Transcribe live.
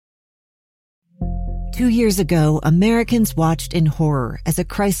2 years ago, Americans watched in horror as a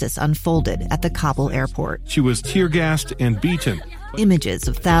crisis unfolded at the Kabul airport. She was tear-gassed and beaten. Images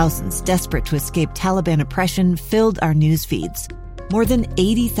of thousands desperate to escape Taliban oppression filled our news feeds. More than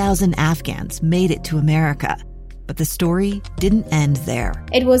 80,000 Afghans made it to America. But the story didn't end there.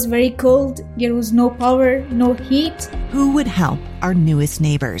 It was very cold. There was no power, no heat. Who would help our newest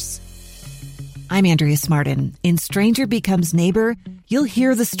neighbors? I'm Andrea Smartin. In Stranger Becomes Neighbor, you'll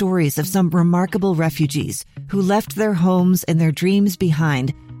hear the stories of some remarkable refugees who left their homes and their dreams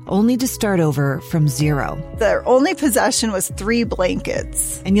behind, only to start over from zero. Their only possession was 3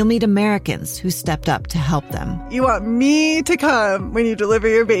 blankets. And you'll meet Americans who stepped up to help them. You want me to come when you deliver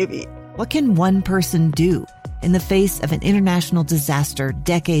your baby. What can one person do in the face of an international disaster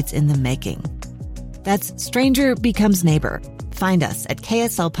decades in the making? That's Stranger Becomes Neighbor. Find us at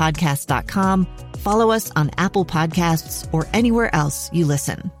kslpodcast.com. Follow us on Apple Podcasts or anywhere else you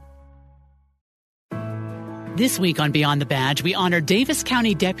listen. This week on Beyond the Badge, we honor Davis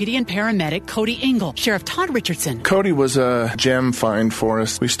County Deputy and Paramedic Cody Engel. Sheriff Todd Richardson. Cody was a gem find for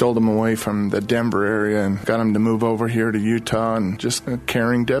us. We stole him away from the Denver area and got him to move over here to Utah, and just a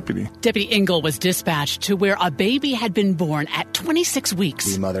caring deputy. Deputy Engel was dispatched to where a baby had been born at 26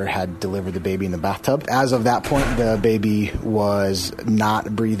 weeks. The mother had delivered the baby in the bathtub. As of that point, the baby was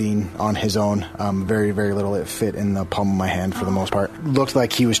not breathing on his own. Very, very little. It fit in the palm of my hand for the most part. Looked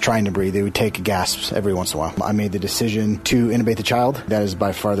like he was trying to breathe. He would take gasps every once in a while. I made the decision to intubate the child. That is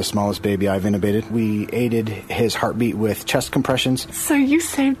by far the smallest baby I've intubated. We aided his heartbeat with chest compressions. So you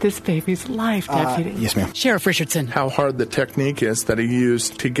saved this baby's life, Deputy? Yes, ma'am. Sheriff Richardson. How hard the technique is that he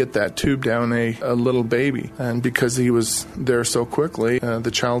used to get that tube down a little baby. And because he was there so quickly,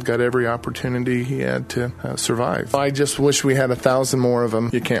 the child got every opportunity he had to survive. I just wish we had 1,000 more of them.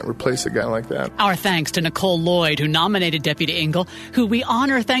 You can't replace a guy like that. Our thanks to Nicole Lloyd, who nominated Deputy Engel, who we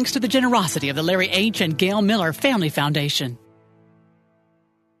honor thanks to the generosity of the Larry H. and Gail Miller Family Foundation.